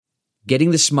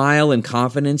Getting the smile and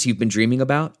confidence you've been dreaming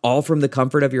about, all from the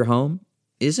comfort of your home,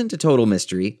 isn't a total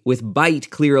mystery with Byte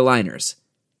clear aligners.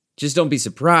 Just don't be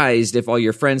surprised if all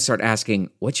your friends start asking,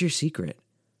 "What's your secret?"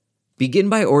 Begin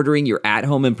by ordering your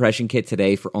at-home impression kit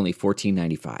today for only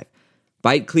 $14.95.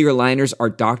 Byte clear aligners are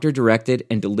doctor-directed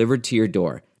and delivered to your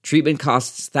door. Treatment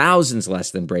costs thousands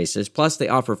less than braces, plus they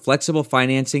offer flexible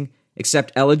financing,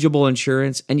 accept eligible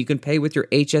insurance, and you can pay with your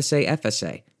HSA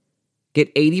FSA. Get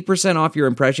 80% off your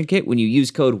impression kit when you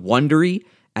use code WONDERY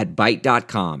at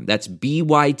Byte.com. That's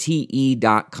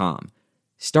BYTE.com.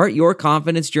 Start your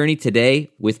confidence journey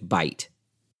today with Byte.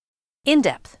 In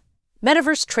depth,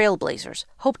 Metaverse trailblazers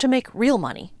hope to make real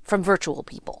money from virtual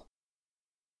people.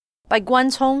 By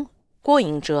Guan Cong, Guo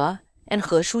Yingzhe, and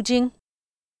He Shujing.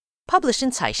 Published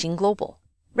in Caixin Global.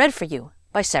 Read for you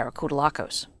by Sarah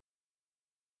Koudelakos.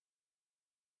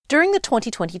 During the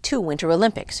 2022 Winter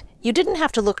Olympics, you didn't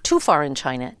have to look too far in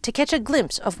China to catch a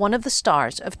glimpse of one of the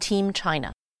stars of Team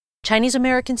China,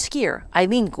 Chinese-American skier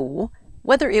Eileen Gu,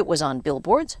 whether it was on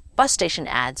billboards, bus station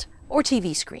ads, or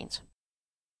TV screens.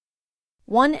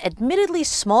 One admittedly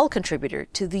small contributor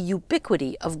to the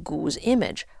ubiquity of Gu's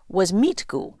image was Meet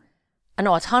Gu, an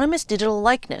autonomous digital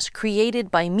likeness created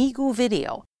by Migu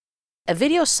Video, a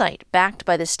video site backed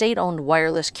by the state-owned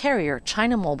wireless carrier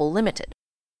China Mobile Limited.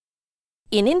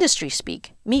 In industry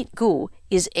speak, Meet Gu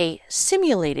is a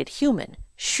simulated human,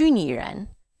 虚拟人,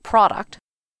 product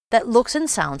that looks and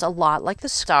sounds a lot like the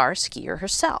star skier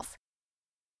herself.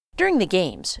 During the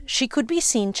games, she could be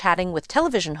seen chatting with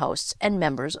television hosts and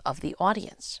members of the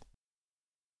audience.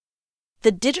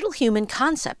 The digital human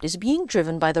concept is being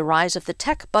driven by the rise of the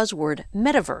tech buzzword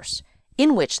Metaverse,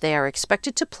 in which they are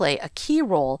expected to play a key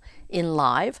role in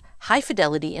live,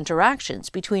 high-fidelity interactions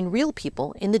between real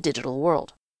people in the digital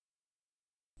world.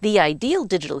 The ideal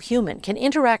digital human can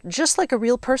interact just like a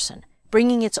real person,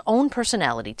 bringing its own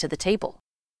personality to the table.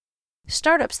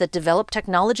 Startups that develop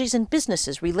technologies and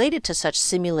businesses related to such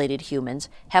simulated humans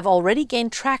have already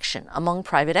gained traction among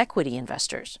private equity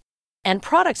investors, and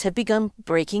products have begun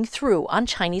breaking through on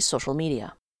Chinese social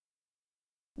media.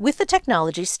 With the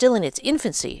technology still in its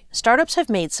infancy, startups have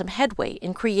made some headway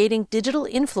in creating digital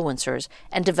influencers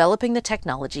and developing the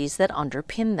technologies that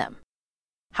underpin them.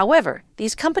 However,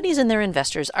 these companies and their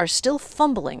investors are still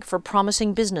fumbling for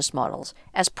promising business models,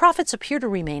 as profits appear to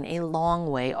remain a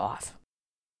long way off.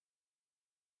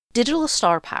 Digital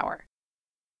star power.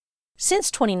 Since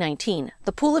 2019,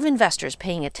 the pool of investors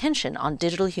paying attention on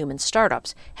digital human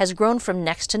startups has grown from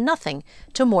next to nothing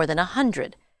to more than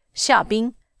 100. Xia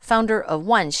Bing, founder of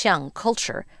Wanxiang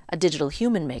Culture, a digital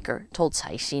human maker, told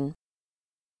Caixin.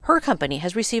 Her company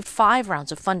has received 5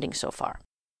 rounds of funding so far.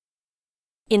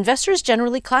 Investors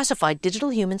generally classify digital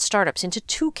human startups into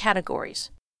 2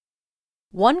 categories.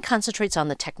 One concentrates on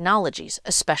the technologies,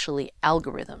 especially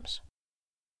algorithms.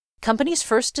 Companies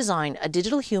first design a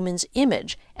digital human's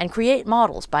image and create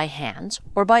models by hands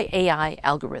or by AI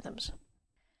algorithms.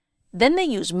 Then they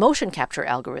use motion capture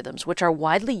algorithms, which are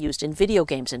widely used in video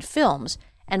games and films,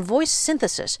 and voice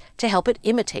synthesis to help it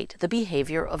imitate the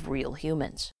behavior of real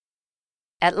humans.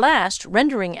 At last,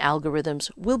 rendering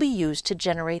algorithms will be used to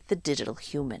generate the digital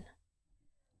human.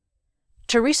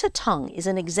 Teresa Teng is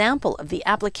an example of the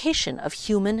application of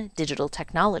human digital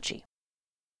technology.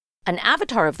 An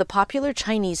avatar of the popular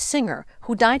Chinese singer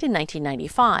who died in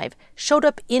 1995 showed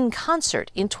up in concert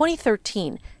in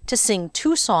 2013 to sing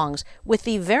 2 songs with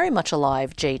the very much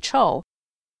alive Jay Chou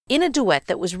in a duet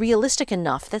that was realistic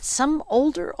enough that some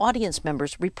older audience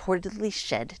members reportedly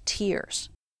shed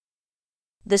tears.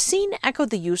 The scene echoed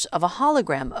the use of a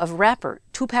hologram of rapper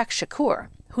Tupac Shakur,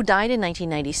 who died in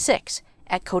 1996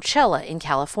 at Coachella in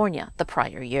California the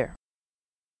prior year.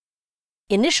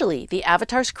 Initially, the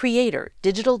avatar's creator,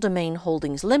 Digital Domain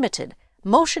Holdings Limited,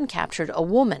 motion captured a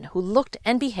woman who looked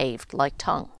and behaved like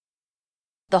Teng.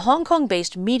 The Hong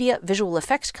Kong-based media visual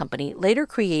effects company later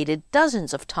created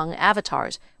dozens of Teng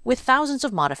avatars with thousands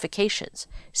of modifications,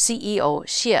 CEO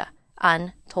Xie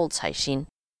An told Caixin.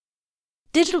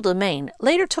 Digital Domain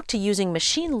later took to using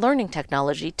machine learning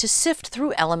technology to sift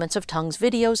through elements of Teng's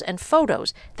videos and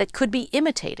photos that could be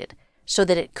imitated so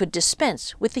that it could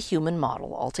dispense with the human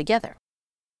model altogether.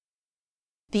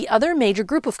 The other major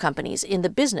group of companies in the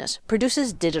business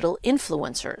produces digital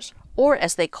influencers, or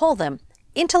as they call them,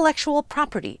 intellectual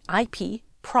property IP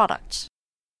products.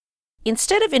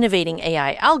 Instead of innovating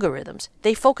AI algorithms,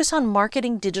 they focus on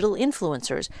marketing digital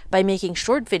influencers by making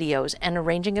short videos and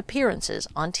arranging appearances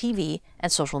on TV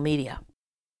and social media.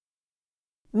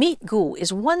 Meet Gu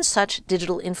is one such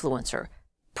digital influencer,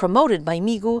 promoted by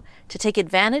Migu to take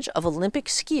advantage of Olympic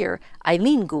skier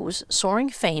Eileen Gu's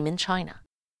soaring fame in China.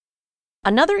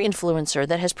 Another influencer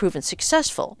that has proven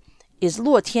successful is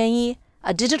Luo Tianyi,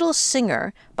 a digital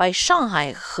singer by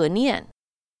Shanghai Henian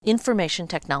Information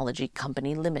Technology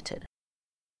Company Limited.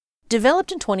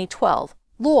 Developed in 2012,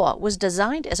 Luo was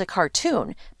designed as a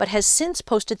cartoon but has since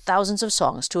posted thousands of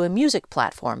songs to a music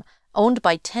platform owned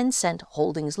by Tencent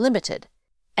Holdings Limited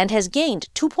and has gained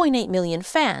 2.8 million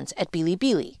fans at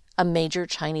Bilibili, a major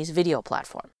Chinese video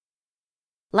platform.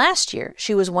 Last year,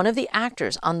 she was one of the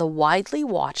actors on the widely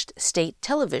watched state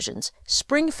television's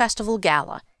Spring Festival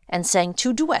Gala and sang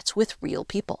 2 duets with real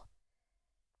people.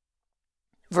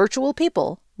 Virtual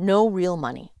people, no real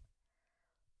money.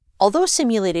 Although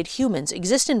simulated humans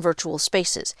exist in virtual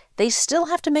spaces, they still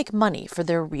have to make money for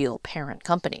their real parent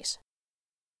companies.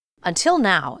 Until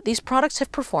now, these products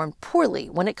have performed poorly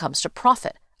when it comes to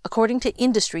profit, according to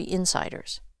industry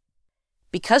insiders.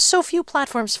 Because so few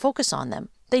platforms focus on them,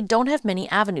 they don't have many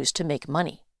avenues to make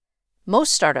money.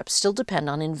 Most startups still depend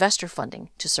on investor funding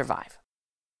to survive.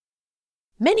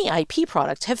 Many IP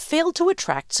products have failed to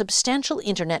attract substantial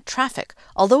internet traffic,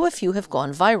 although a few have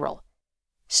gone viral.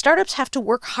 Startups have to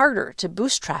work harder to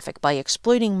boost traffic by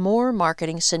exploiting more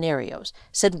marketing scenarios,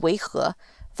 said Wei He,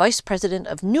 vice president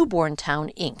of Newborn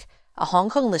Town Inc., a Hong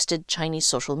Kong-listed Chinese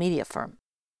social media firm.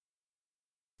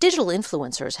 Digital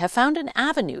influencers have found an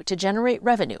avenue to generate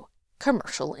revenue: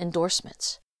 commercial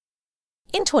endorsements.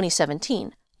 In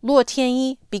 2017, Luo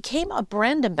Tianyi became a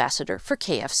brand ambassador for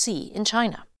KFC in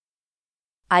China.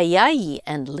 Aiyayi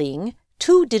and Ling,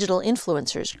 2 digital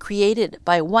influencers created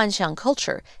by Wanxiang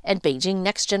Culture and Beijing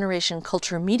Next Generation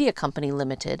Culture Media Company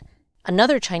Limited,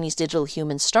 another Chinese digital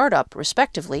human startup,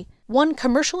 respectively, won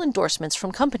commercial endorsements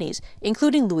from companies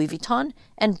including Louis Vuitton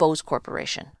and Bose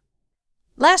Corporation.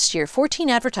 Last year, 14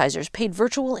 advertisers paid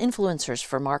virtual influencers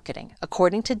for marketing,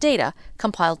 according to data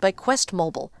compiled by Quest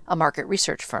Mobile, a market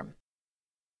research firm.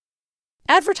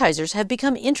 Advertisers have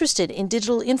become interested in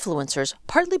digital influencers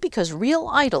partly because real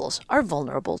idols are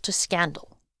vulnerable to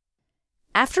scandal.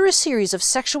 After a series of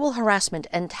sexual harassment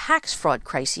and tax fraud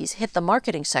crises hit the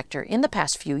marketing sector in the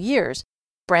past few years,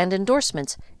 brand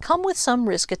endorsements come with some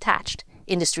risk attached,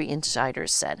 industry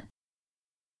insiders said.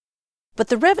 But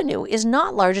the revenue is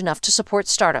not large enough to support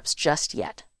startups just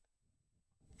yet.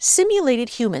 Simulated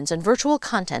humans and virtual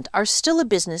content are still a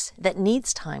business that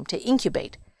needs time to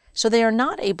incubate, so they are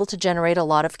not able to generate a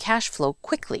lot of cash flow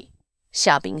quickly,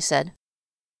 Xiaobing said.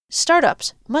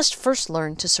 Startups must first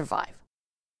learn to survive.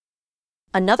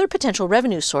 Another potential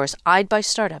revenue source eyed by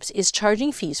startups is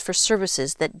charging fees for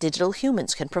services that digital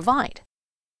humans can provide.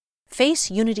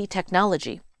 Face Unity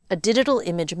Technology, a digital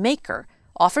image maker,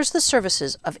 offers the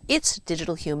services of its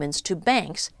digital humans to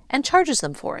banks and charges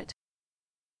them for it.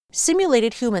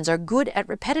 Simulated humans are good at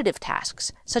repetitive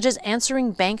tasks, such as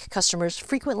answering bank customers'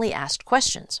 frequently asked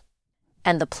questions.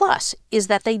 And the plus is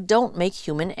that they don't make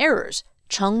human errors,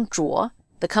 Cheng Zhuo,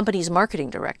 the company's marketing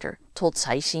director, told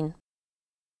Caixin.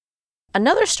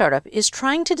 Another startup is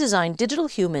trying to design digital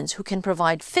humans who can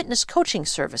provide fitness coaching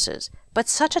services, but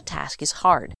such a task is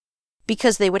hard,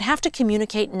 because they would have to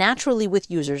communicate naturally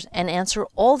with users and answer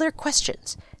all their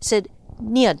questions, said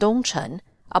Nia Dongchen,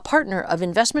 a partner of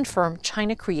investment firm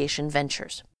China Creation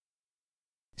Ventures.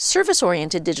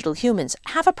 Service-oriented digital humans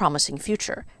have a promising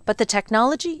future, but the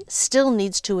technology still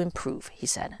needs to improve, he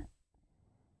said.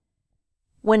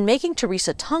 When making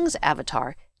Teresa Teng's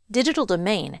avatar, Digital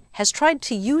Domain has tried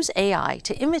to use AI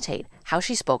to imitate how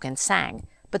she spoke and sang,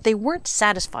 but they weren't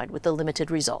satisfied with the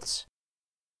limited results.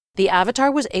 The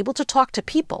avatar was able to talk to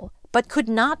people, but could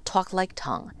not talk like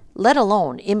Teng, let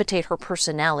alone imitate her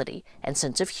personality and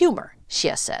sense of humor,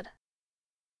 Xie said.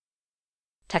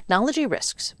 Technology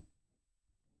risks.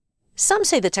 Some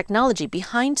say the technology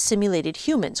behind simulated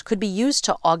humans could be used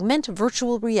to augment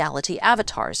virtual reality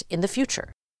avatars in the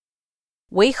future.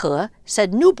 Wei He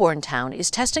said Newborn Town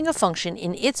is testing a function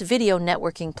in its video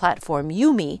networking platform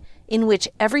Yumi in which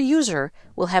every user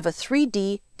will have a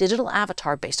 3D digital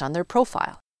avatar based on their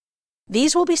profile.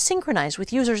 These will be synchronized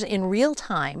with users in real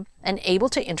time and able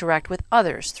to interact with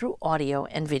others through audio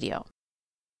and video.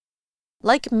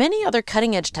 Like many other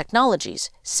cutting-edge technologies,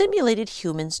 simulated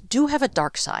humans do have a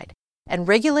dark side, and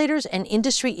regulators and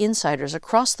industry insiders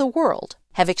across the world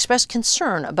have expressed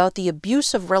concern about the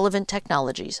abuse of relevant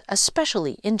technologies,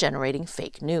 especially in generating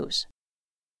fake news.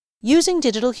 Using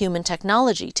digital human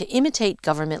technology to imitate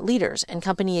government leaders and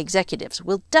company executives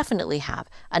will definitely have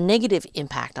a negative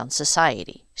impact on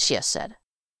society, Xie said.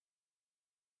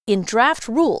 In draft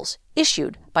rules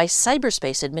issued by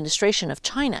Cyberspace Administration of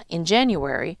China in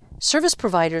January, service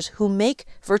providers who make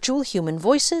virtual human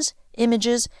voices,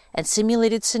 images, and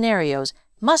simulated scenarios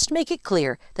must make it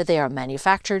clear that they are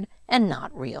manufactured and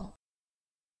not real.